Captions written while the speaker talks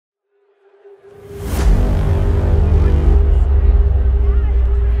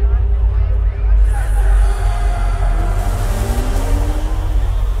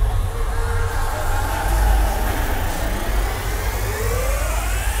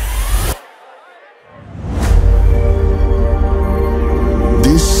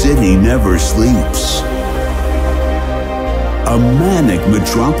never sleeps. A manic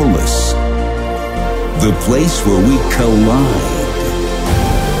metropolis. The place where we collide.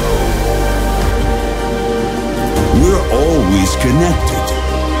 We're always connected.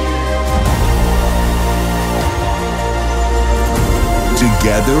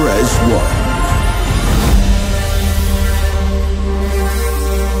 Together as one.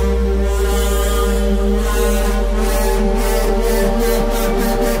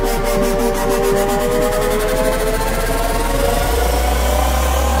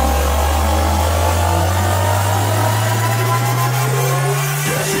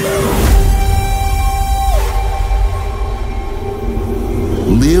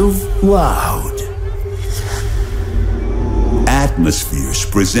 Live loud. Atmozfears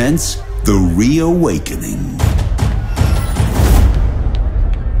presents The Reawakening.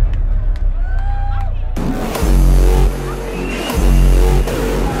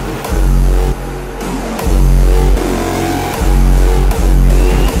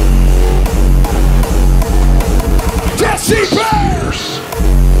 Decibel!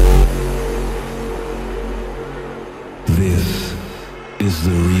 This is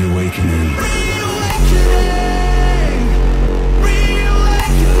the Reawakening.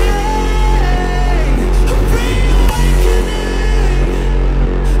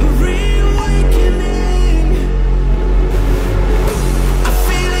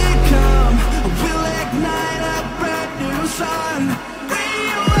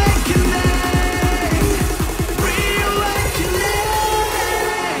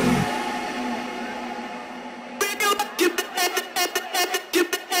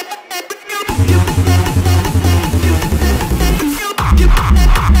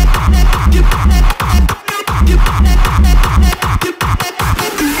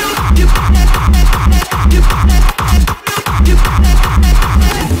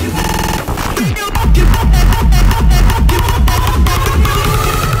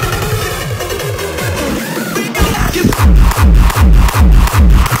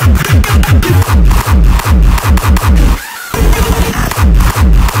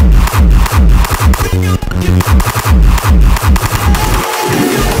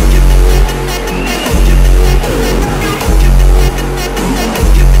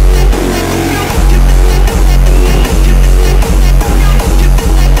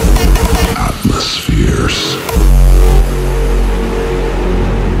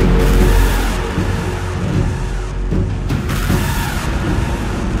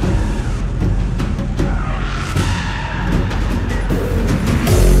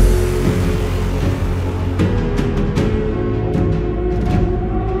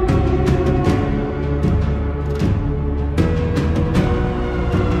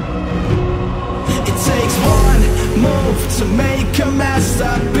 To make a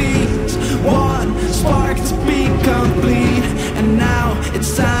masterpiece, one spark to be complete, and now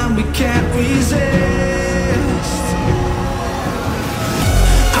it's time we can't resist.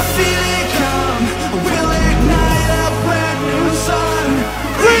 I feel it come, we'll ignite a brand new sun.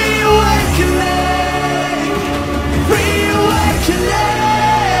 Reawakening, reawakening.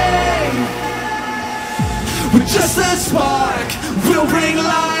 With just a spark, we'll bring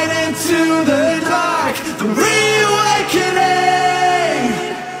light into the dark. The reawakening,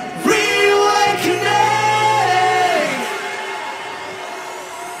 reawakening.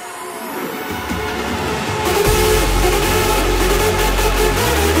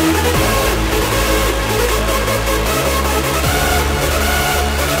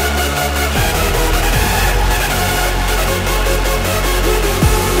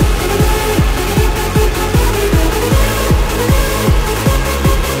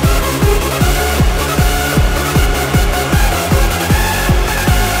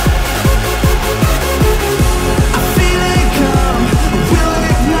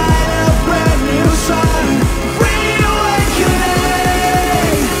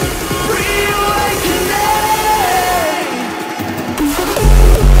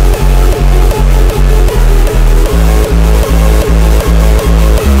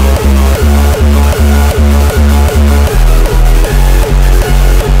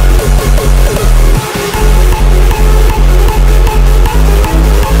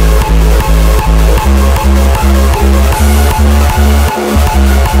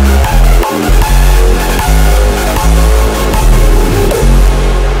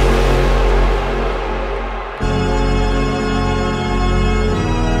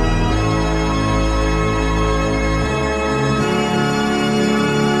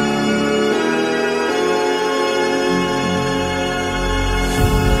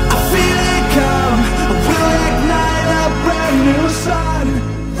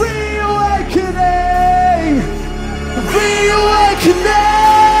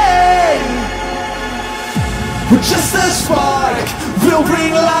 just a spark will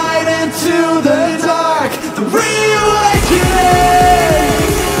bring light into the dark. The reawakening,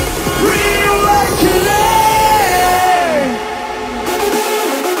 reawakening.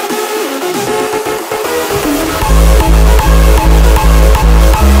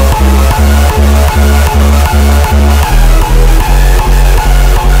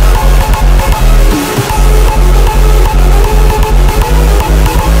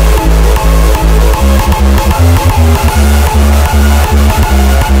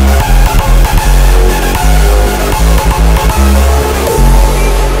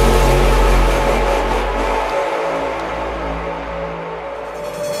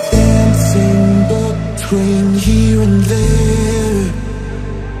 Between here and there,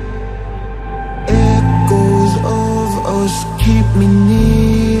 echoes of us keep me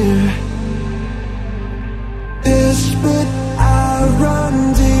near. Desperate, I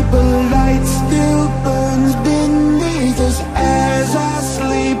run deeper, light still burns beneath us. As I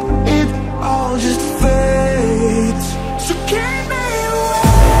sleep, it all just fades. So keep me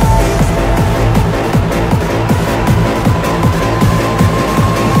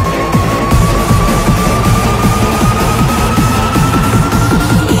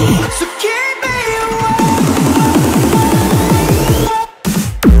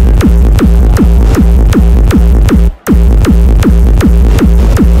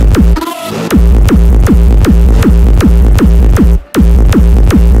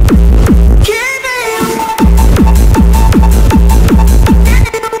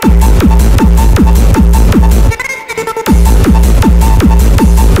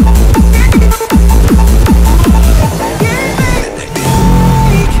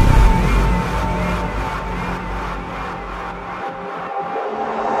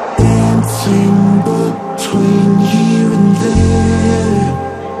between here and there,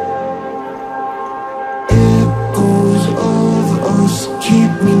 echoes of us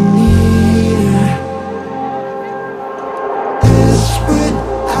keep me near. Desperate,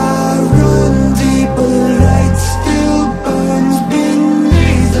 I run deeper, light still burns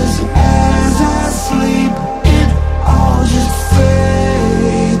beneath us. As I sleep, it all just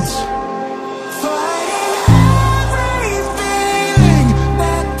fades. Fighting every feeling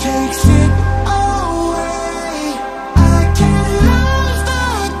that takes it.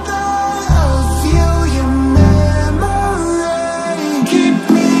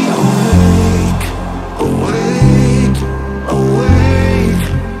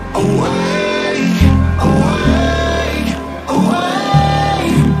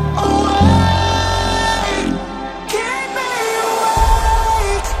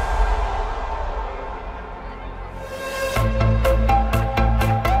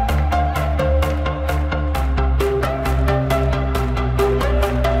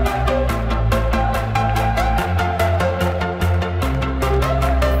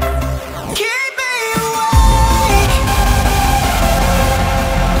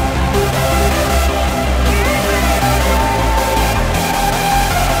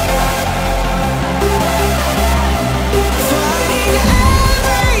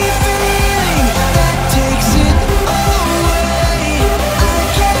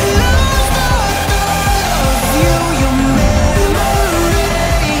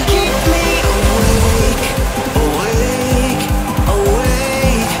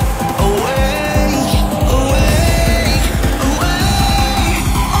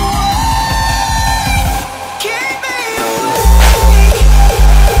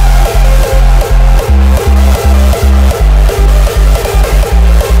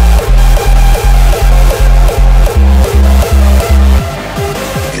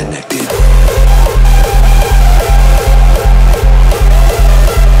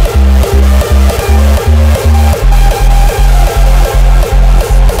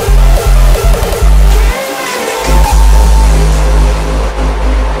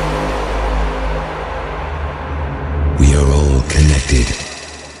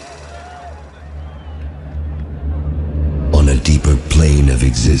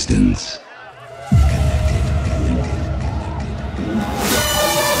 Existence.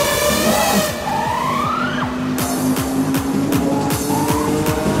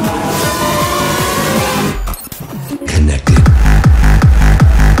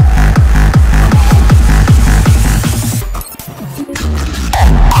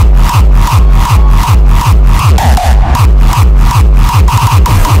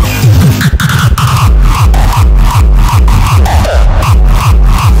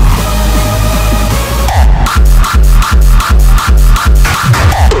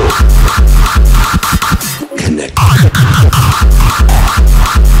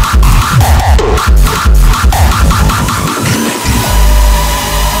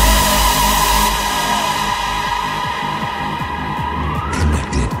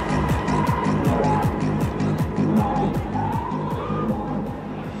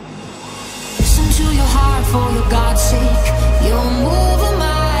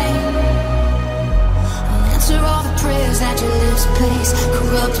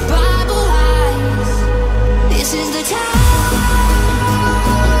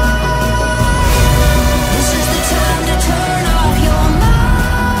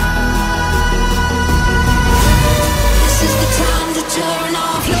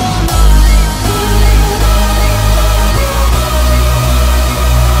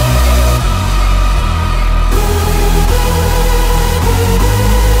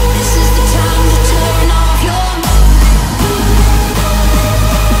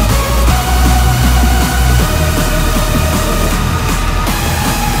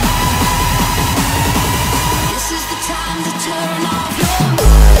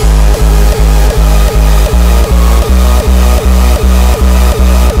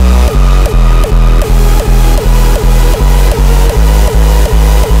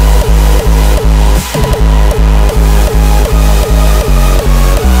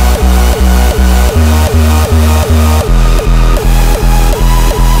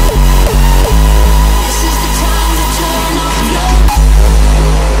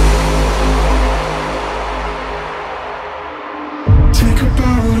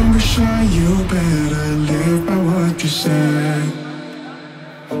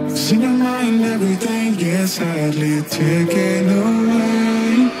 get sadly taken away.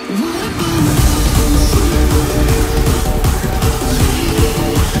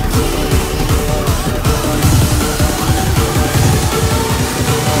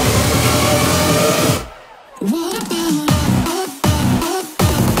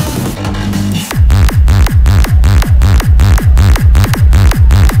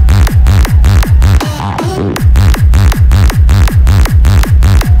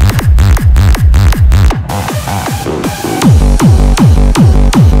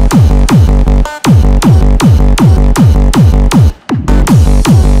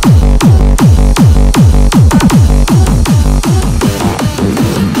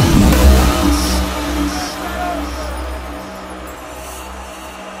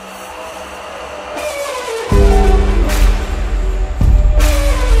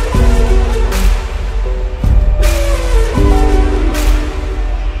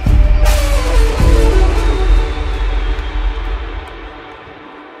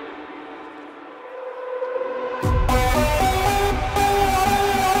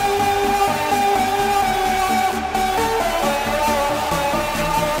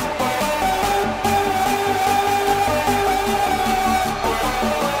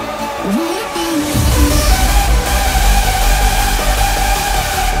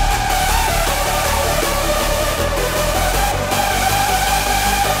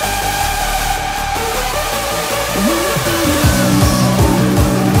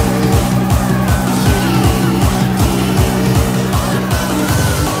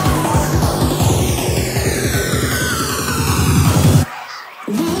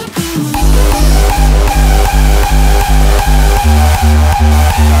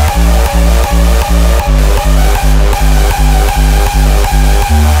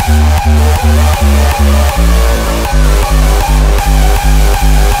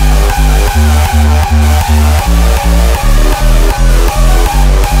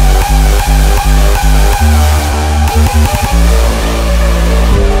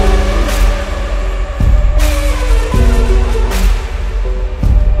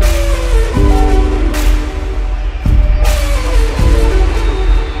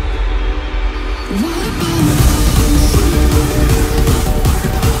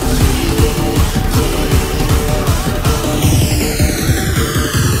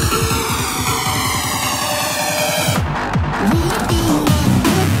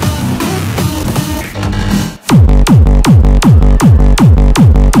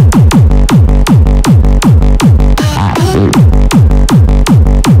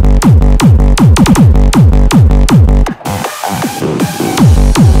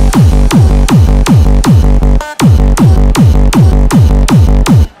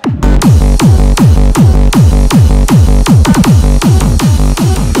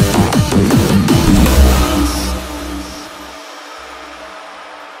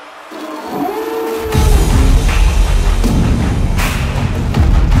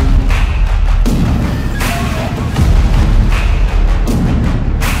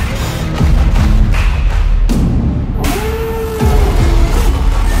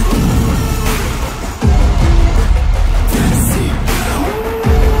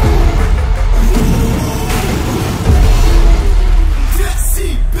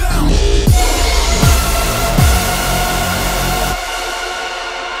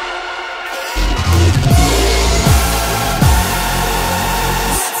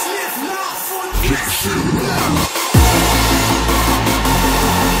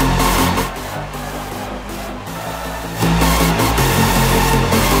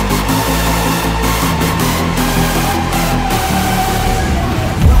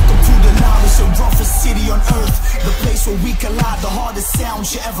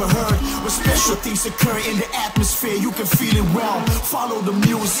 sounds you ever heard. When special things occur in the atmosphere, you can feel it well. Follow the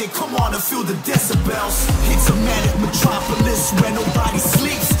music, come on and feel the decibels. It's a manic metropolis where nobody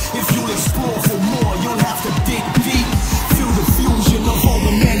sleeps. If you'll explore for more, you'll have to dig deep. Feel the fusion of all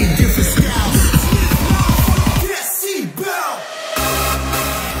the many different styles. Decibel.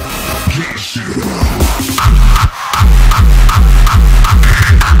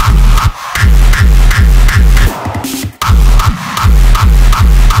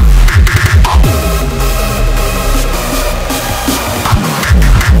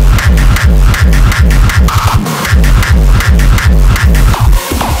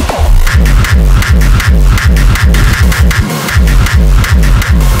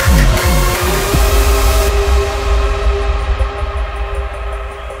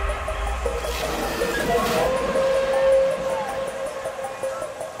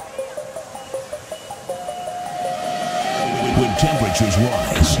 temperatures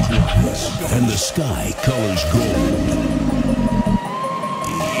rise and the sky colors gold.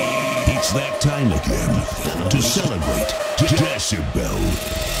 It's that time again to celebrate Decibel.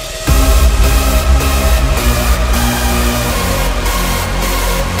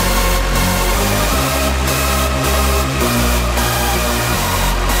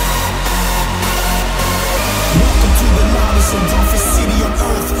 The roughest city on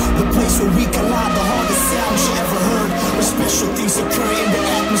earth, the place where we collide, the hardest sound you ever heard. Where special things occur in the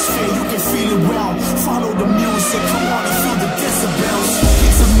atmosphere, you can feel it well. Follow the music, come on and feel the decibels.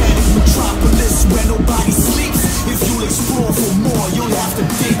 It's a manic metropolis where nobody sleeps. If you'll explore for more, you'll have to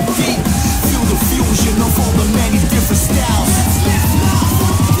dig deep. Feel the fusion of all the many different styles. Let's live now,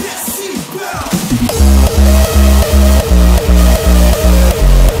 Decibel.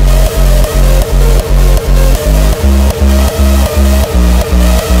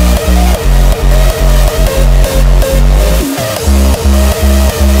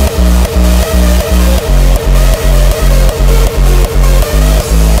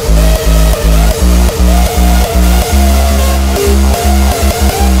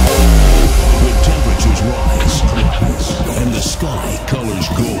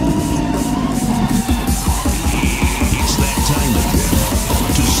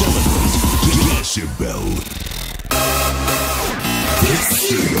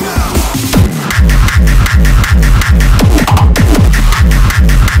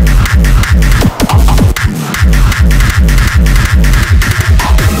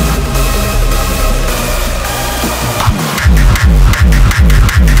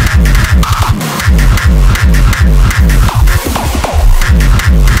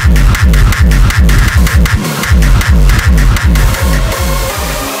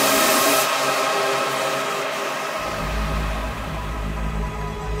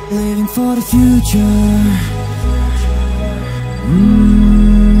 Living for the future.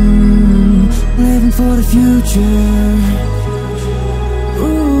 Living for the future.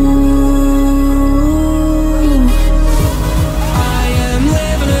 I am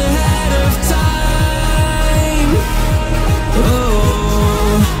living ahead of time.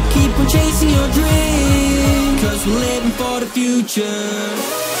 Keep on chasing your dream, 'cause we're living for the future.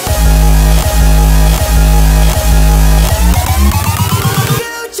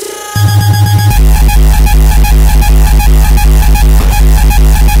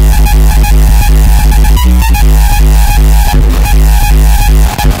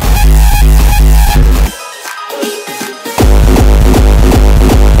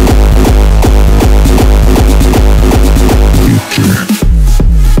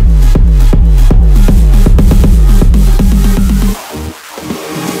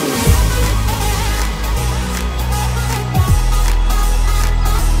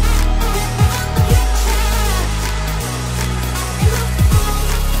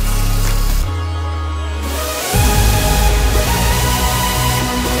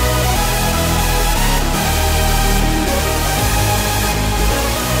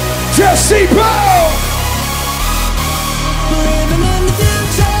 Decibel! Living in the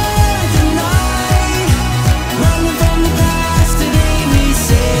future tonight, running from the past. Today we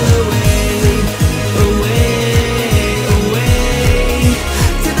sail away, away, away.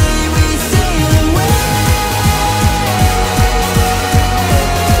 Today we sail away.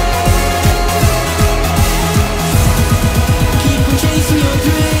 Keep on chasing your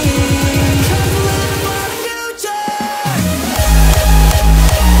dream, 'cause we're living for the future.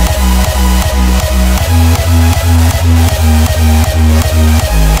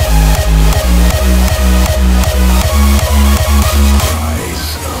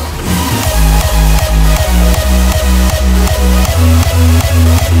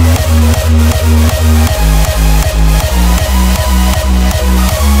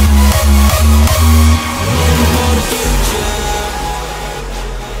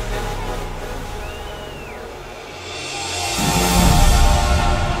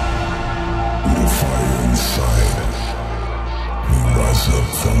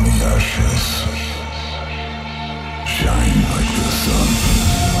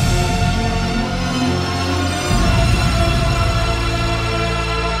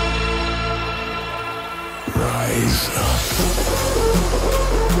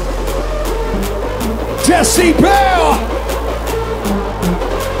 Decibel!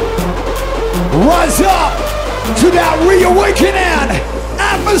 Rise up to that reawakening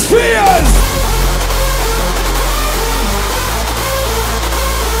atmospheres!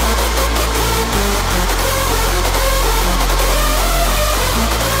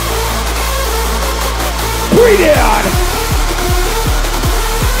 Breathe in!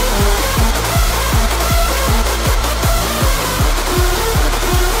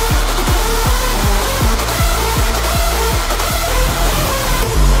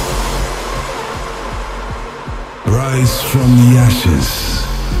 from the ashes.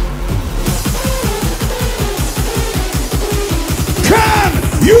 Can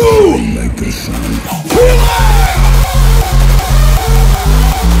you Like the sun. feel it?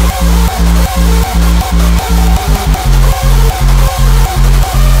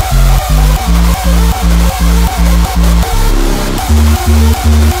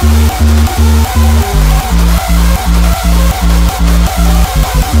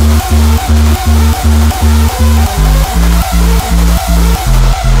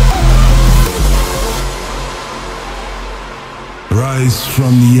 Rise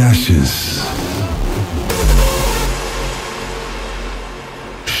from the ashes.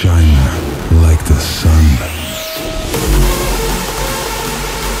 Shine like the sun.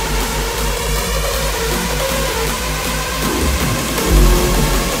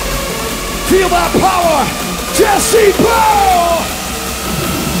 Feel that power, Decibel!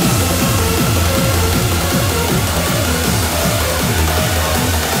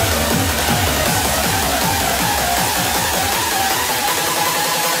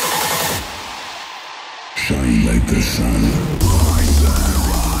 Shine like the sun.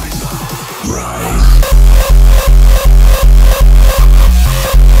 Rise.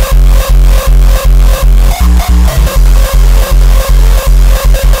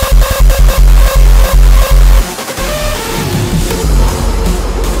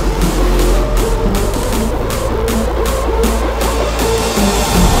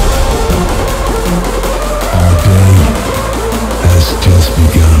 Our day has just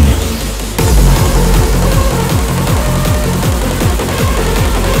begun.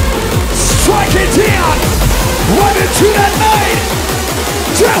 Strike it down! Right into that night!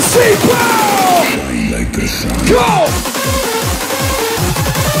 Decibel! Shine like the sun. Go!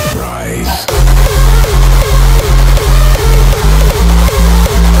 Rise.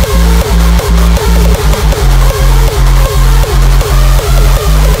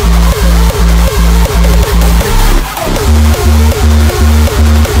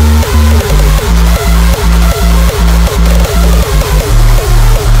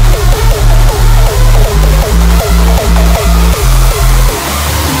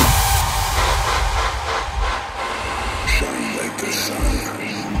 Shine like the sun.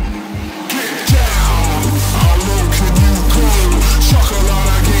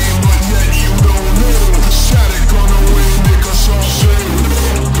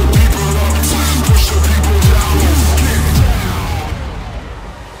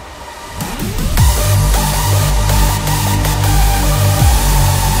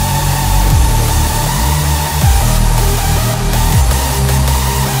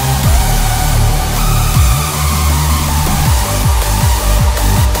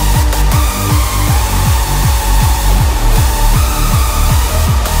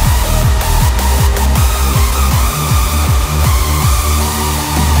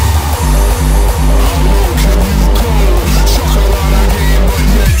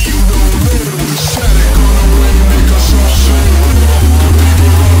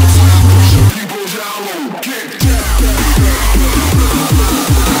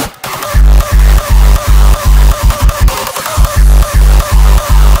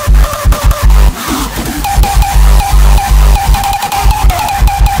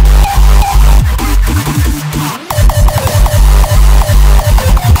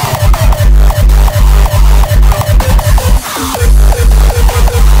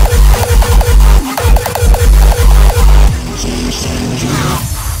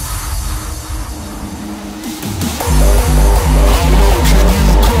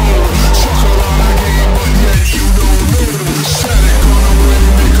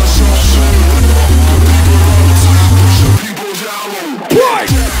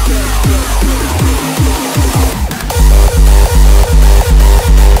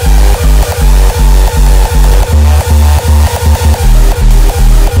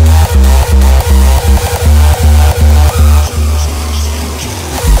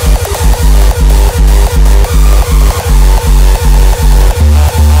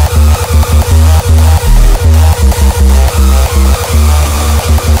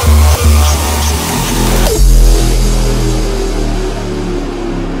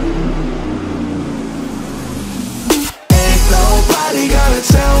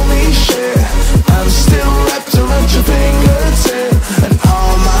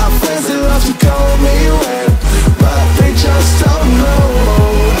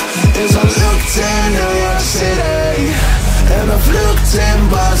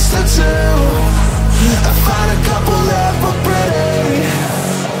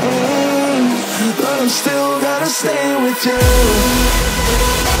 stay with you.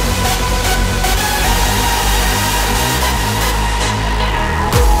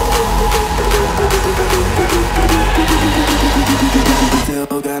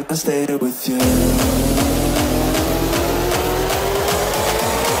 gonna stay with you.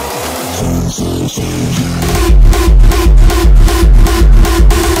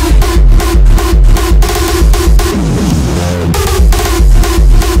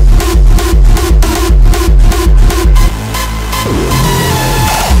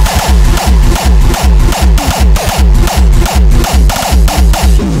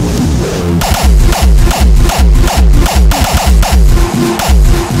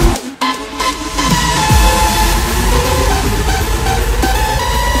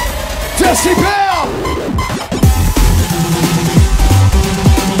 Decibel!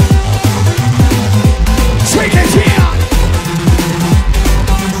 Take it here!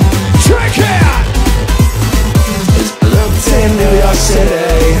 Take it! I looked in New York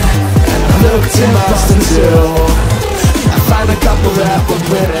City, and I looked in Boston too. I found a couple that were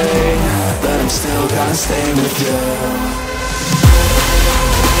pretty, but I'm still gonna stay with you.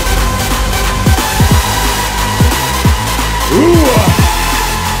 Ooh!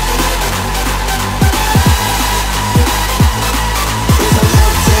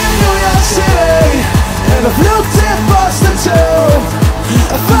 And I've looked in Boston too.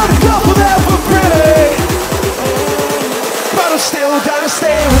 I found a couple that were pretty, but I'm still gonna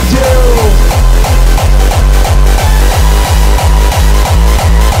stay with you.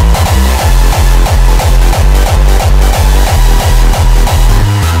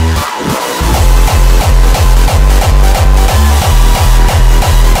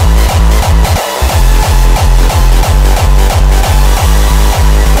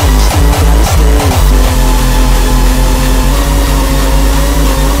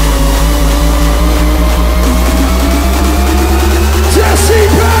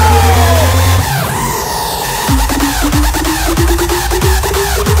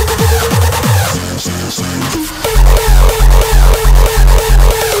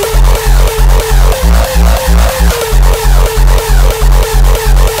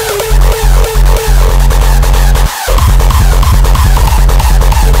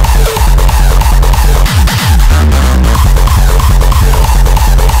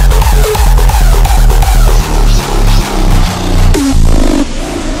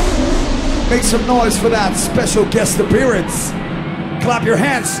 Make some noise for that special guest appearance. Clap your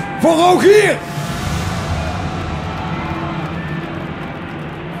hands for 𝗖𝗓𝗓𝗘𝗟.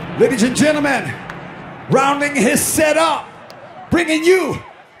 Ladies and gentlemen, rounding his set up, bringing you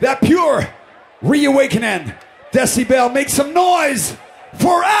that pure reawakening. Decibel, make some noise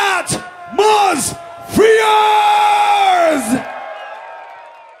for